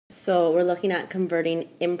So we're looking at converting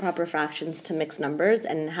improper fractions to mixed numbers,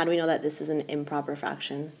 and how do we know that this is an improper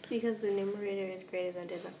fraction? Because the numerator is greater than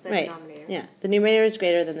the Right. denominator. Yeah, the numerator is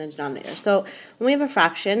greater than the denominator. So when we have a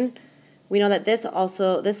fraction, we know that this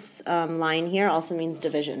line here also means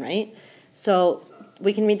division, right? So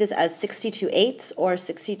we can read this as 62/8 or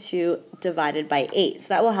 62 divided by 8. So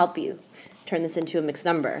that will help you turn this into a mixed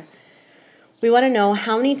number. We want to know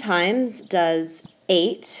how many times does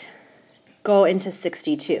 8 go into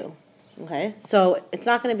 62. Okay, so it's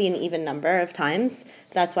not going to be an even number of times.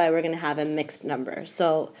 That's why we're going to have a mixed number.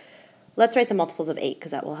 So let's write the multiples of 8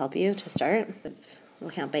 because that will help you to start. We'll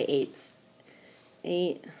count by 8s.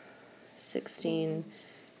 8, 16,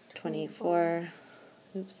 24,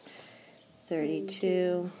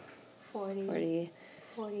 32, 40.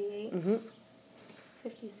 48, Mm-hmm.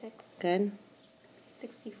 56, Good.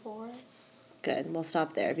 64. Good. We'll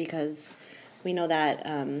stop there because we know that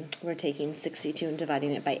we're taking 62 and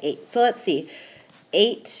dividing it by 8. So let's see.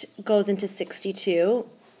 8 goes into 62.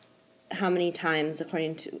 How many times,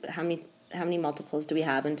 according to, how many multiples do we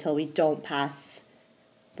have until we don't pass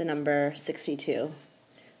the number 62?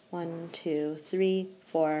 1, 2, 3,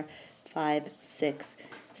 4, 5, 6,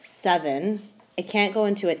 7. It can't go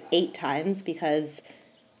into it 8 times because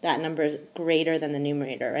that number is greater than the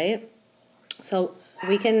numerator, right? So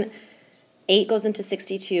we can... 8 goes into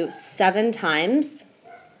 62 7 times.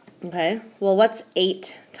 Okay, well, what's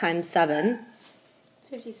 8 times 7?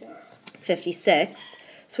 56. 56.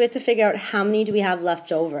 So we have to figure out how many do we have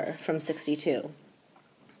left over from 62.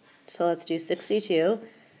 So let's do 62,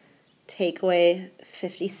 take away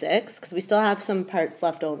 56, because we still have some parts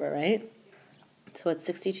left over, right? So it's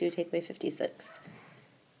 62, take away 56.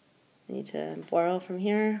 I need to borrow from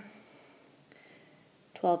here.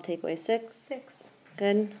 12, take away 6. 6.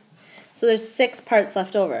 Good. So there's 6 parts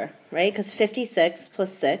left over, right? Because 56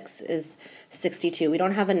 plus 6 is 62. We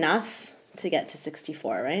don't have enough to get to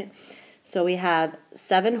 64, right? So we have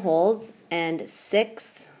 7 wholes and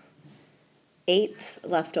 6 eighths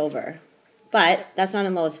left over. But that's not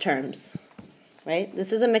in lowest terms, right?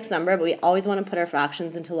 This is a mixed number, but we always want to put our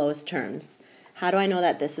fractions into lowest terms. How do I know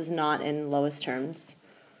that this is not in lowest terms?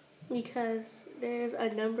 Because there's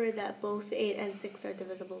a number that both 8 and 6 are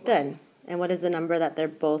divisible by. Good. And what is the number that they're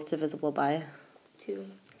both divisible by? 2.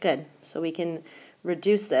 Good. So we can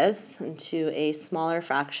reduce this into a smaller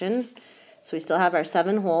fraction. So we still have our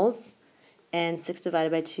 7 wholes, and 6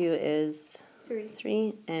 divided by 2 is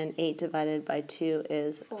 3, and 8 divided by 2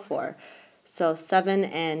 is 4. So 7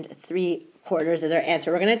 3/4 is our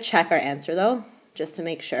answer. We're going to check our answer, though, just to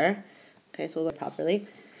make sure. Okay, so we'll do it properly.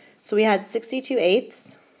 So we had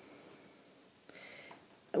 62/8.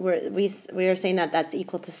 We are saying that that's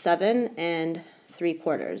equal to 7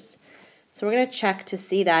 3/4. So we're going to check to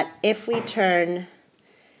see that if we turn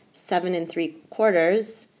 7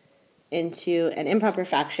 3/4 into an improper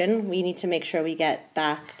fraction, we need to make sure we get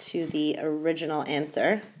back to the original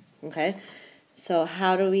answer. Okay, so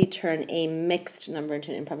how do we turn a mixed number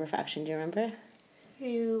into an improper fraction? Do you remember?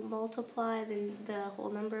 You multiply the whole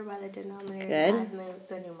number by the denominator Good. and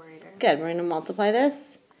the numerator. Good. We're going to multiply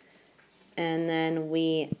this. And then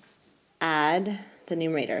we add the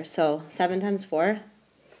numerator. So 7 times 4?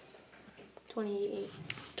 28.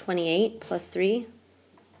 28 plus 3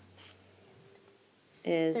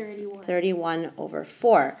 is 31. 31 over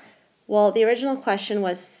 4. Well, the original question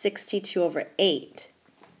was 62 over 8.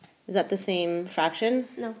 Is that the same fraction?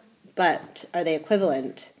 No. But are they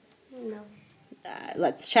equivalent? No.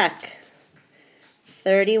 Let's check.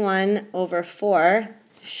 31 over 4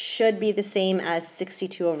 should be the same as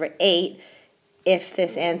 62 over 8 if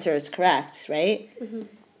this answer is correct, right? Mm-hmm.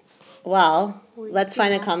 Well, let's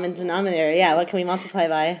find a common denominator. Yeah, what can we multiply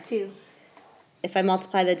by? 2. If I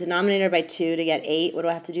multiply the denominator by 2 to get 8, what do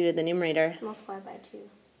I have to do to the numerator? Multiply by 2.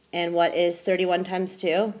 And what is 31 times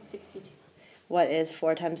 2? 62. What is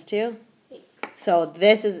 4 times 2? 8. So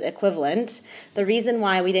this is equivalent. The reason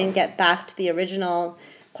why we didn't get back to the original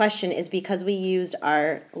question is because we used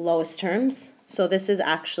our lowest terms. So this is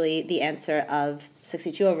actually the answer of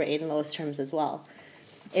 62 over 8 in lowest terms as well.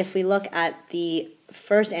 If we look at the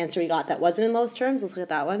first answer we got that wasn't in lowest terms, let's look at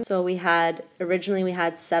that one. So originally we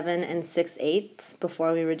had 7 6/8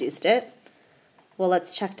 before we reduced it. Well,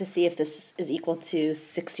 let's check to see if this is equal to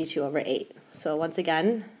 62 over 8. So once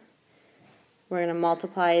again, we're going to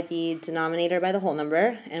multiply the denominator by the whole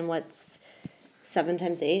number. And what's 7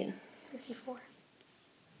 times 8? 54.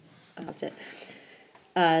 I lost it.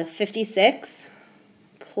 56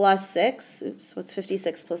 plus 6. Oops, what's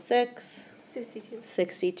 56 plus 6? 62.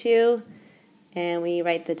 62. And we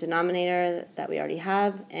write the denominator that we already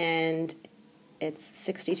have, and it's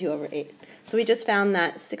 62 over 8. So we just found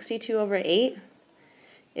that 62 over 8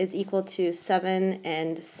 is equal to 7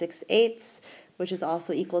 6/8, which is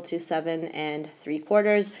also equal to 7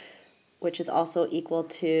 3/4, which is also equal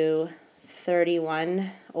to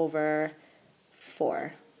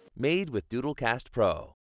 31/4. Made with Doodlecast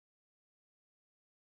Pro.